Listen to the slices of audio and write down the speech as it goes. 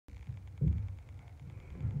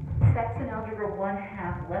Saxon Algebra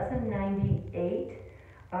 1/2, lesson 98.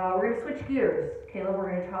 We're going to switch gears. Caleb, we're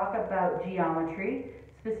going to talk about geometry.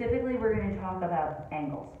 Specifically, we're going to talk about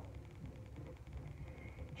angles.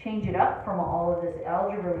 Change it up from all of this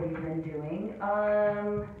algebra we've been doing.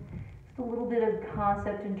 Just a little bit of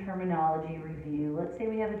concept and terminology review. Let's say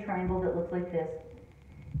we have a triangle that looks like this,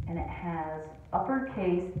 and it has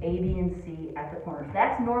uppercase A, B, and C at the corners.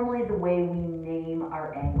 That's normally the way we name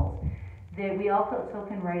our angles. We also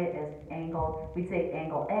can write it as angle. We'd say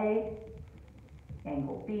angle A,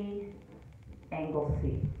 angle B, angle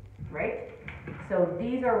C, right? So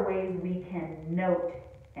these are ways we can note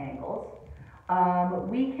angles.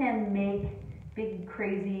 We can make big,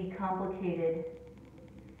 crazy, complicated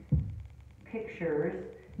pictures.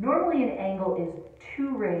 Normally an angle is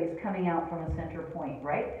two rays coming out from a center point,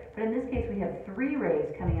 right? But in this case we have three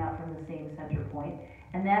rays coming out from the same center point,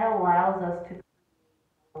 and that allows us to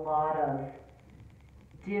a lot of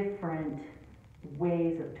different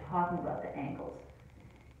ways of talking about the angles.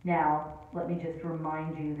 Now, let me just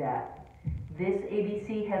remind you that this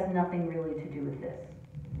ABC has nothing really to do with this.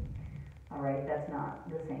 All right, that's not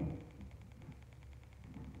the same.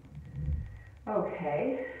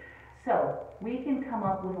 Okay, so we can come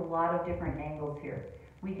up with a lot of different angles here.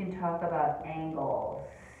 We can talk about angle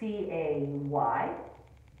CAY,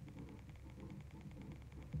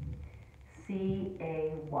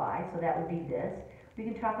 CAY, so that would be this. We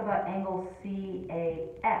can talk about angle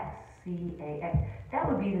CAX, CAX. That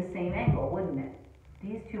would be the same angle, wouldn't it?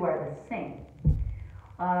 These two are the same.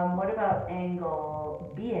 What about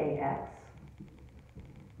angle BAX,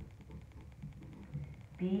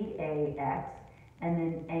 BAX, and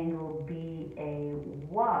then angle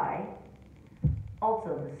BAY, also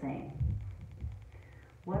the same.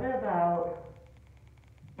 What about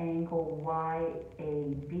angle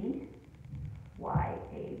YAB,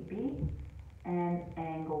 YAB, and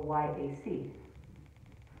angle YAC,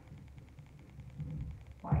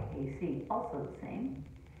 YAC, also the same.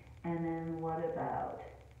 And then what about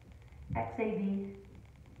XAB,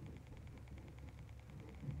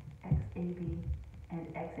 XAB, and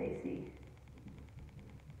XAC,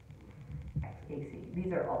 XAC.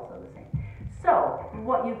 These are also the same. So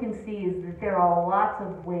what you can see is that there are lots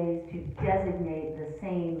of ways to designate the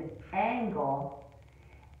same angle,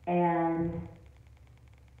 and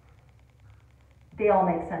they all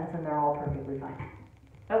make sense and they're all perfectly fine.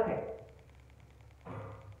 Okay.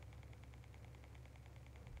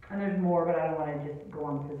 And there's more, but I don't want to just go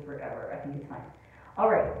on with this forever. I think it's fine. All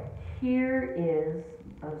right, here is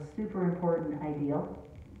a super important ideal.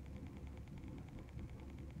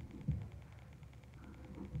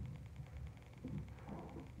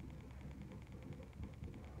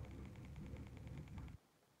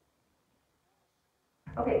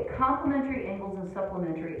 Okay, complementary angles and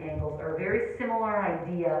supplementary angles are a very similar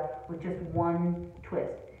idea with just one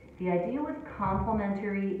twist. The idea with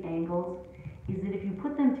complementary angles is that if you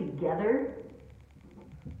put them together,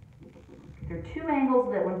 they're two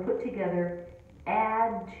angles that when put together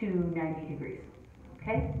add to 90 degrees,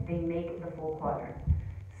 okay? They make the full quadrant.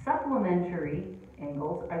 Supplementary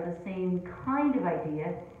angles are the same kind of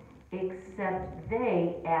idea, except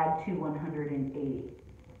they add to 180.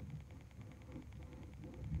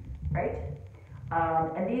 Right?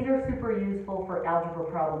 And these are super useful for algebra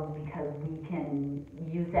problems because we can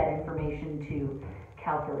use that information to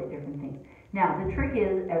calculate different things. Now, the trick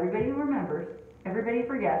is everybody remembers, everybody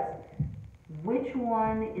forgets which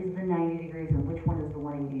one is the 90 degrees and which one is the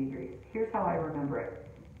 180 degrees. Here's how I remember it.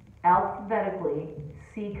 Alphabetically,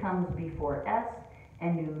 C comes before S,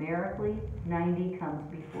 and numerically, 90 comes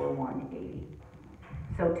before 180.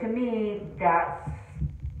 So to me, that's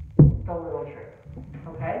the little trick,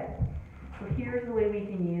 okay? So here's the way we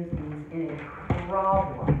can use these in a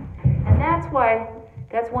problem. And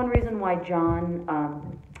that's one reason why John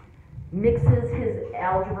mixes his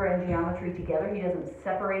algebra and geometry together. He doesn't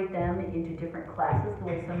separate them into different classes the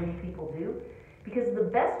way so many people do. Because the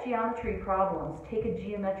best geometry problems take a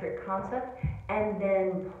geometric concept and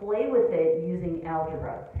then play with it using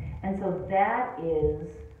algebra. And so that is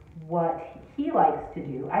what he likes to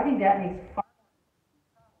do. I think that makes fun.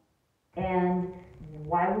 And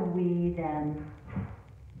why would we then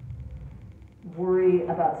worry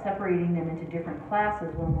about separating them into different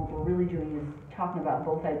classes when what we're really doing is talking about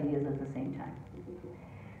both ideas at the same time?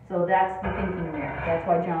 So that's the thinking there. That's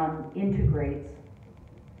why John integrates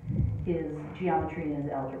his geometry and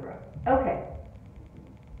his algebra. Okay.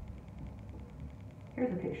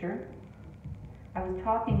 Here's a picture. I was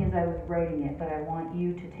talking as I was writing it, but I want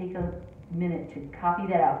you to take a minute to copy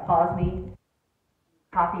that out. Pause me,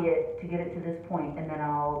 copy it to get it to this point, and then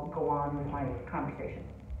I'll go on with my conversation.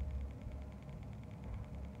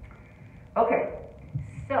 Okay,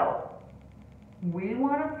 so we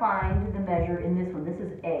want to find the measure in this one. This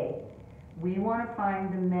is A. We want to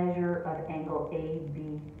find the measure of angle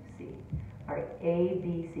ABC. All right,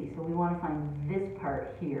 ABC. So we want to find this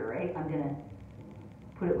part here, right? I'm going to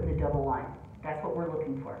put it with a double line. That's what we're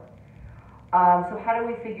looking for. So how do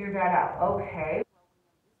we figure that out? Okay,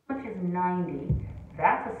 this much is 90.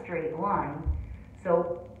 That's a straight line.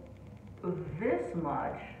 So this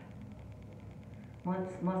much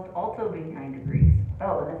must also be 9 degrees.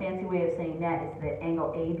 Oh, and the fancy way of saying that is that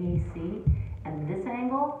angle ABC and this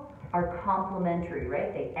angle are complementary,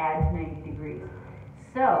 right? They add to 90 degrees.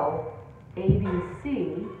 So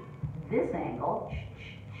ABC, this angle,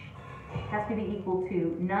 has to be equal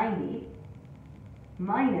to 90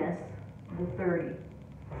 minus the 30,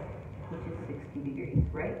 which is 60 degrees,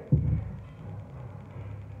 right?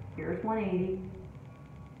 Here's 180.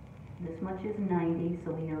 This much is 90,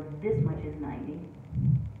 so we know this much is 90.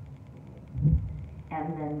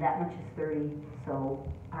 And then that much is 30, so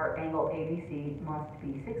our angle ABC must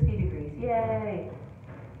be 60 degrees. Yay!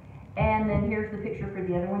 And then here's the picture for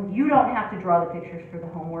the other one. You don't have to draw the pictures for the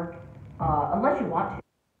homework, unless you want to.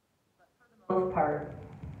 But for the most part,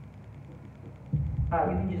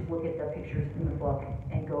 you can just look at the pictures in the book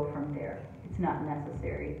and go from there. It's not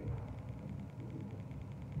necessary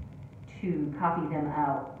to copy them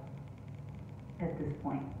out at this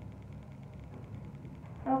point.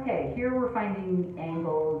 Okay, here we're finding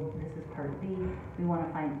angles. This is part B. We want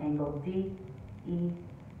to find angle D, E,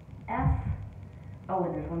 F. Oh,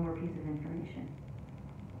 and there's one more piece of information.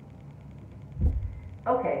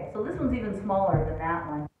 Okay, so this one's even smaller than that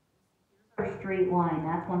one. Here's our straight line.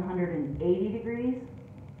 That's 180 degrees.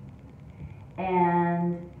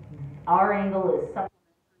 And our angle is supplementary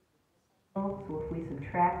to this angle. So if we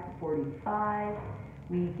subtract the 45,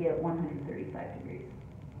 we get 135 degrees.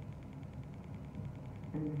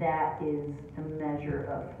 And that is the measure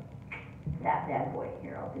of that bad boy.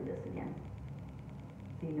 Here, I'll do this again,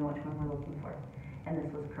 so you know which one we're looking for. And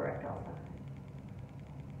this was correct also.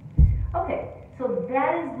 Okay, so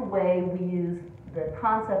that is the way we use the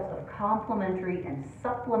concepts of complementary and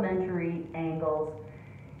supplementary angles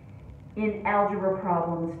in algebra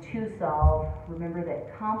problems to solve. Remember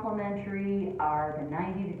that complementary are the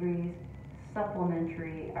 90 degrees,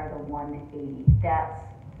 supplementary are the 180. That's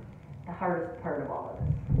the hardest part of all of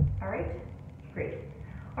this. All right? Great.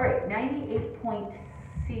 All right,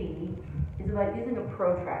 98.C is about using a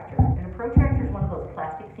protractor. And a protractor is one of those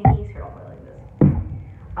plastic thingies, here I'll put it like this,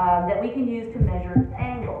 that we can use to measure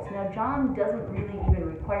angles. Now, John doesn't really even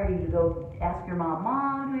require you to go ask your mom,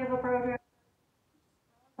 Mom, do we have a protractor?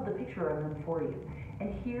 I'll put the picture of them for you.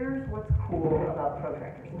 And here's what's cool about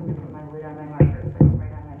protractors. I'm going to put my lid on my marker so I can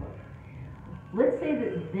write on my book. Let's say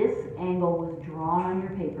that this angle was drawn on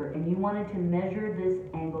your paper and you wanted to measure this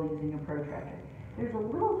angle using a protractor. There's a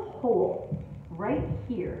little hole right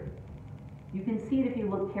here. You can see it if you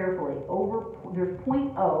look carefully. There's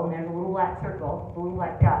point O, and there's a little black circle, a little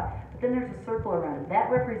black dot, but then there's a circle around it. That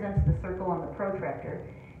represents the circle on the protractor.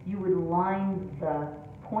 You would line the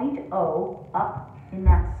point O up in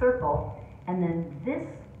that circle, and then this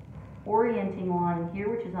orienting line here,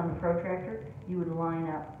 which is on the protractor, you would line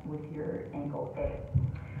up with your angle A.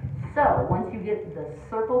 So once you get the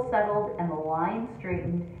circle settled and the line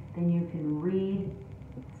straightened, then you can read,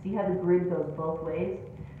 see how the grid goes both ways?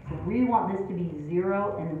 So we want this to be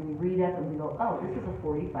 0, and then we read up and we go, oh, this is a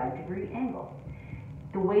 45-degree angle.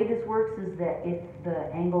 The way this works is that if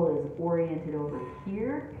the angle is oriented over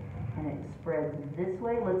here and it spreads this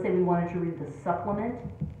way, let's say we wanted to read the supplement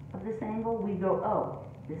of this angle, we go, oh,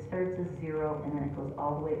 this starts as 0 and then it goes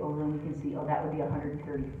all the way over, and we can see, oh, that would be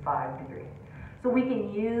 135 degrees. So we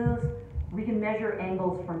can measure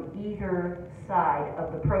angles from either side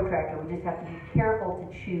of the protractor. We just have to be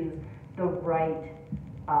careful to choose the right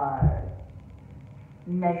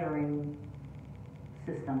measuring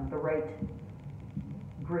system, the right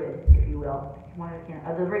grid, if you will,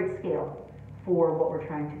 the right scale for what we're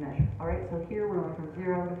trying to measure. All right, so here we're going from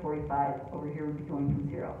 0 to 45. Over here we'd be going from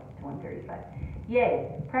 0 to 135.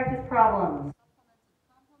 Yay! Practice problems.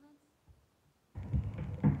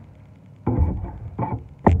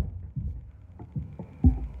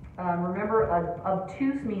 Remember,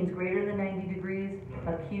 obtuse means greater than 90 degrees.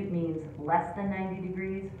 Acute means less than 90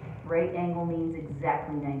 degrees. Right angle means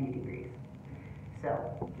exactly 90 degrees.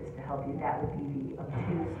 So, just to help you, that would be the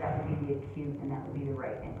obtuse, that would be the acute, and that would be the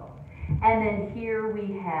right angle. And then here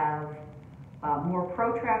we have more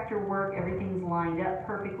protractor work. Everything's lined up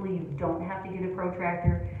perfectly. You don't have to get a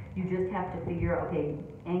protractor. You just have to figure out, okay,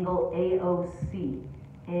 angle AOC.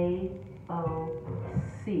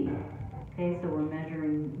 AOC. Okay, so we're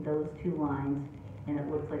measuring those two lines and it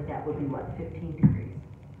looks like that would be what, 15 degrees.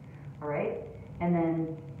 All right, and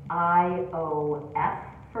then IOF,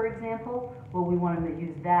 for example, well, we want to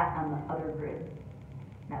use that on the other grid.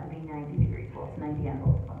 That would be 90 degrees. Well, it's 90 on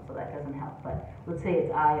both of them, so that doesn't help. But let's say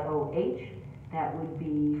it's IOH, that would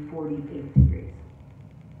be 48 degrees.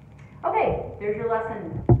 Okay, there's your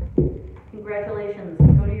lesson. Congratulations.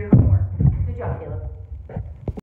 Go to your homework. Good job, Caleb.